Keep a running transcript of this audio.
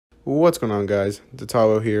What's going on, guys?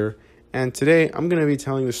 Detalo here, and today I'm going to be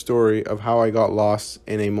telling the story of how I got lost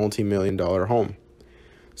in a multi-million-dollar home.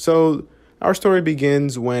 So, our story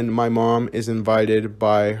begins when my mom is invited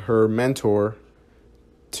by her mentor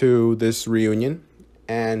to this reunion,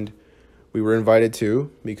 and we were invited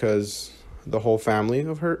too because the whole family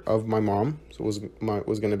of my mom was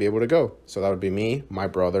going to be able to go. So that would be me, my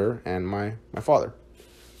brother, and my father.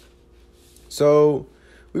 So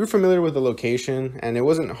we were familiar with the location, and it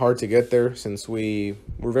wasn't hard to get there since we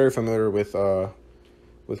were very familiar with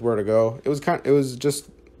where to go. It was just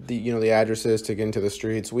the addresses to get into the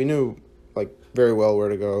streets. We knew like very well where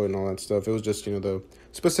to go and all that stuff. It was just the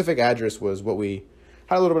specific address was what we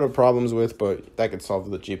had a little bit of problems with, but that could solve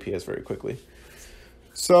the GPS very quickly.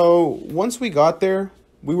 So once we got there,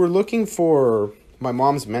 we were looking for my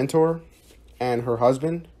mom's mentor and her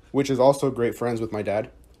husband, which is also great friends with my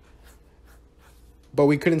dad. But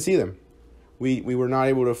we couldn't see them. We were not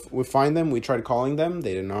able to find them. We tried calling them.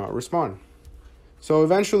 They did not respond. So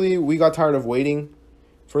eventually we got tired of waiting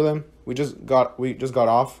for them. We just got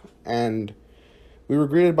off, and we were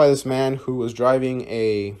greeted by this man who was driving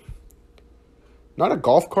not a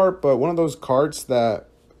golf cart, but one of those carts that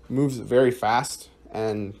moves very fast.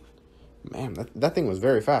 And man, that thing was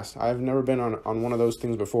very fast. I've never been on one of those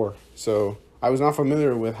things before. So I was not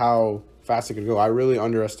familiar with how fast it could go. I really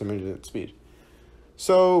underestimated its speed.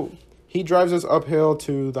 So he drives us uphill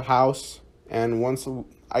to the house, and once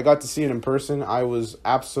I got to see it in person, I was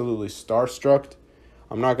absolutely starstruck.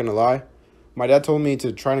 I'm not going to lie. My dad told me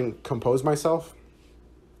to try and compose myself,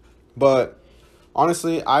 but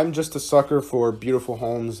honestly, I'm just a sucker for beautiful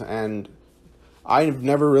homes, and I've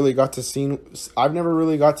never really got to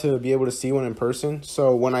be able to see one in person.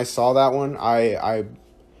 So when I saw that one, I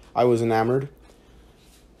was enamored.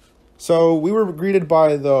 So we were greeted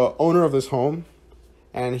by the owner of this home,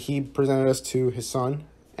 and he presented us to his son,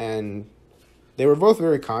 and they were both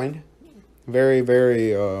very kind, very,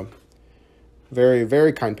 very, very,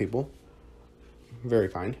 very kind people, very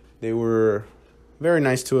kind. They were very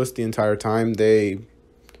nice to us the entire time. They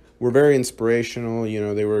were very inspirational.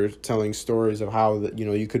 They were telling stories of how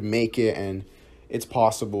you could make it and it's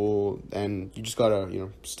possible, and you just gotta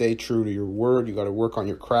stay true to your word. You gotta work on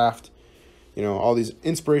your craft. All these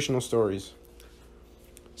inspirational stories.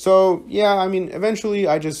 So, yeah, eventually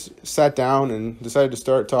I just sat down and decided to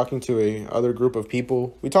start talking to a other group of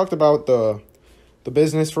people. We talked about the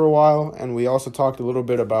business for a while, and we also talked a little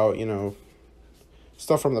bit about,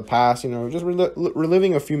 stuff from the past, just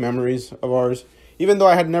reliving a few memories of ours. Even though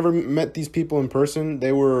I had never met these people in person,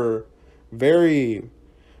 they were very,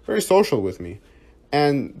 very social with me.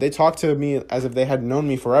 And they talked to me as if they had known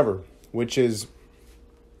me forever, which is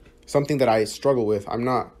something that I struggle with. I'm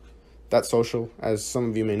not that social, as some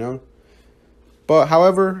of you may know. But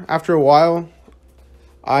however, after a while,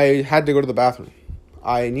 I had to go to the bathroom.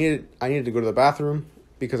 I needed to go to the bathroom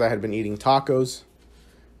because I had been eating tacos.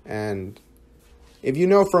 And if you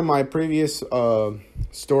know from my previous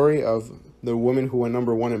story of the woman who went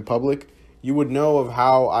 #1 in public, you would know of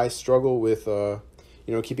how I struggle with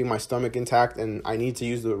keeping my stomach intact, and I need to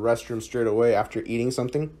use the restroom straight away after eating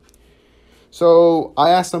something. So I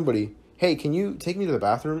asked somebody, hey, can you take me to the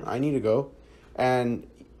bathroom? I need to go. And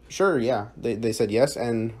sure, yeah, they said yes.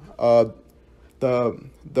 And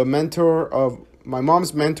the mentor of my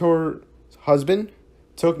mom's mentor husband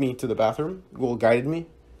took me to the bathroom, guided me,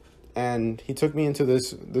 and he took me into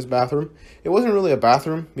this bathroom. It wasn't really a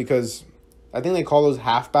bathroom because I think they call those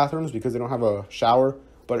half bathrooms because they don't have a shower.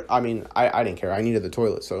 But I didn't care. I needed the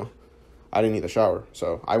toilet, so I didn't need the shower.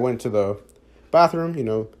 So I went to the bathroom,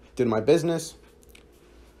 did my business.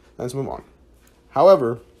 Let's move on.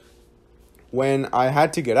 However, when I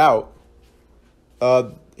had to get out,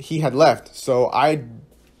 he had left. So I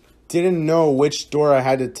didn't know which door I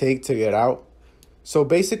had to take to get out. So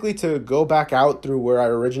basically, to go back out through where I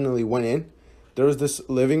originally went in, there was this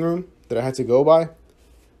living room that I had to go by.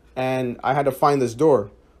 And I had to find this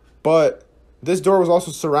door. But this door was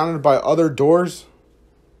also surrounded by other doors.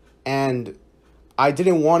 And I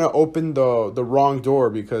didn't want to open the wrong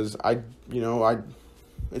door because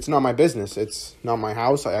it's not my business. It's not my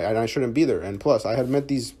house. I shouldn't be there. And plus, I had met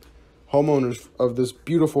these homeowners of this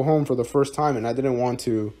beautiful home for the first time, and I didn't want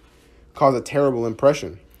to cause a terrible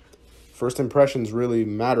impression. First impressions really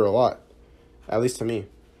matter a lot, at least to me.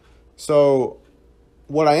 So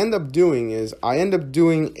what I end up doing is I end up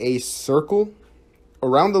doing a circle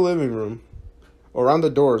around the living room, around the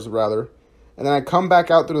doors rather, and then I come back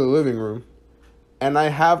out through the living room, and I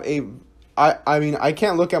have I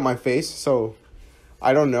can't look at my face, so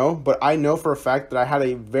I don't know, but I know for a fact that I had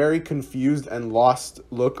a very confused and lost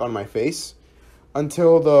look on my face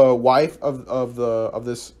until the wife of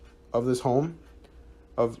this of this home,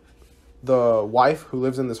 of the wife who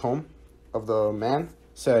lives in this home, of the man,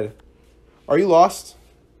 said, "Are you lost?"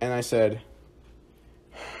 And I said,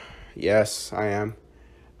 "Yes, I am."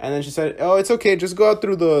 And then she said, "Oh, it's okay. Just go out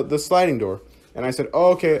through the sliding door." And I said,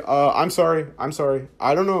 "Oh, okay. I'm sorry. I'm sorry.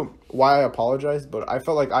 I don't know why I apologized, but I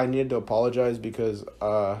felt like I needed to apologize because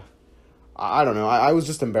I don't know. I was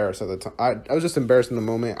just embarrassed at the time. I was just embarrassed in the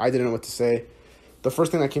moment. I didn't know what to say. The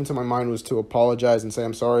first thing that came to my mind was to apologize and say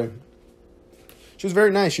I'm sorry." She was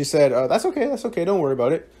very nice. She said, "That's okay. That's okay. Don't worry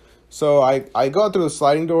about it." So I go out through the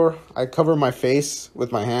sliding door. I cover my face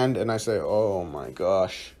with my hand, and I say, "Oh, my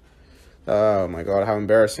gosh. Oh, my God. How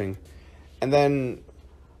embarrassing." And then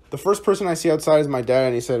the first person I see outside is my dad,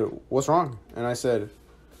 and he said, "What's wrong?" And I said,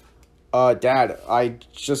 "Dad, I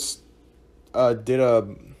just did a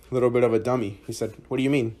little bit of a dummy." He said, "What do you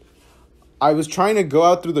mean?" "I was trying to go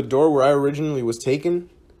out through the door where I originally was taken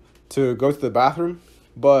to go to the bathroom,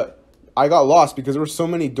 but I got lost because there were so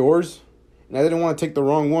many doors, and I didn't want to take the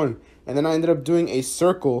wrong one. And then I ended up doing a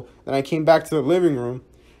circle, and I came back to the living room,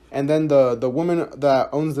 and then the woman that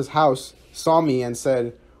owns this house saw me and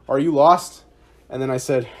said, 'Are you lost?' And then I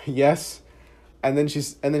said, 'Yes.' And then she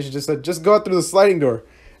just said, 'Just go out through the sliding door.'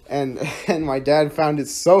 And and my dad found it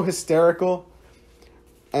so hysterical.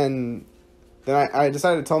 And then I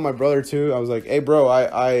decided to tell my brother too. I was like, 'Hey bro,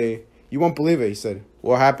 I you won't believe it.' He said,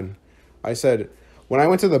 'What happened?' I said, 'When I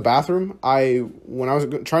went to the bathroom, when I was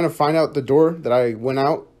trying to find out the door that I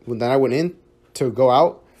went in to go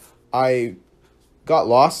out, I got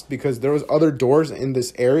lost because there was other doors in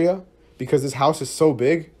this area because this house is so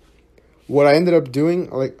big. What I ended up doing,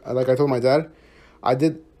 like I told my dad, I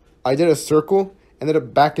did a circle, ended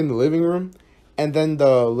up back in the living room, and then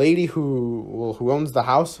the lady who owns the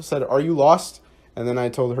house said, 'Are you lost?' And then I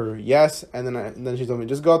told her yes, and then she told me,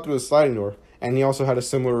 'Just go out through the sliding door.' And he also had a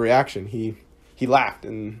similar reaction. He laughed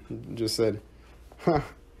and just said, 'Huh.'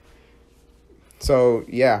 So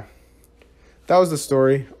yeah, that was the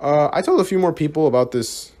story. I told a few more people about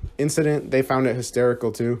this incident. They found it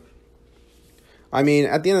hysterical too. I mean,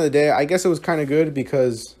 at the end of the day, I guess it was kind of good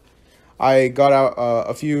because I got out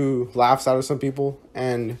a few laughs out of some people,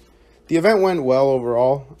 and the event went well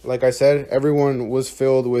overall. Like I said, everyone was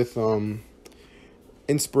filled with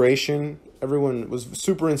inspiration. Everyone was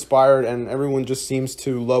super inspired, and everyone just seems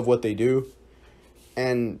to love what they do.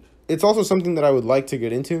 And it's also something that I would like to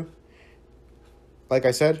get into. Like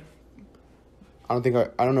I said, I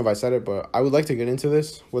don't know if I said it, but I would like to get into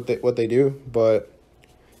this, what they do, but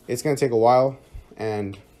it's going to take a while,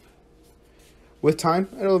 and with time,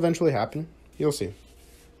 it'll eventually happen. You'll see.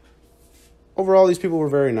 Overall, these people were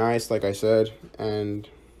very nice, like I said, and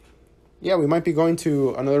yeah, we might be going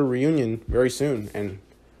to another reunion very soon, and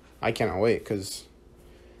I cannot wait, because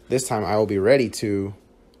this time I will be ready to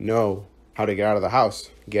know how to get out of the house,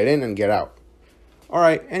 get in and get out.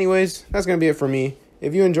 Alright, anyways, that's going to be it for me.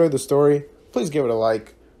 If you enjoyed the story, please give it a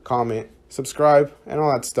like, comment, subscribe, and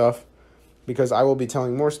all that stuff, because I will be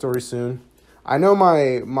telling more stories soon. I know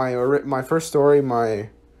my first story, my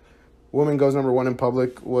woman goes #1 in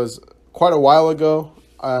public, was quite a while ago.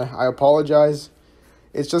 I apologize.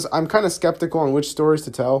 It's just I'm kind of skeptical on which stories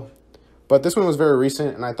to tell, but this one was very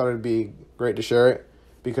recent, and I thought it'd be great to share it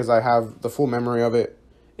because I have the full memory of it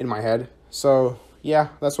in my head. So yeah,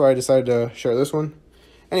 that's why I decided to share this one.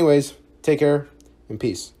 Anyways, take care and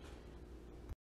peace.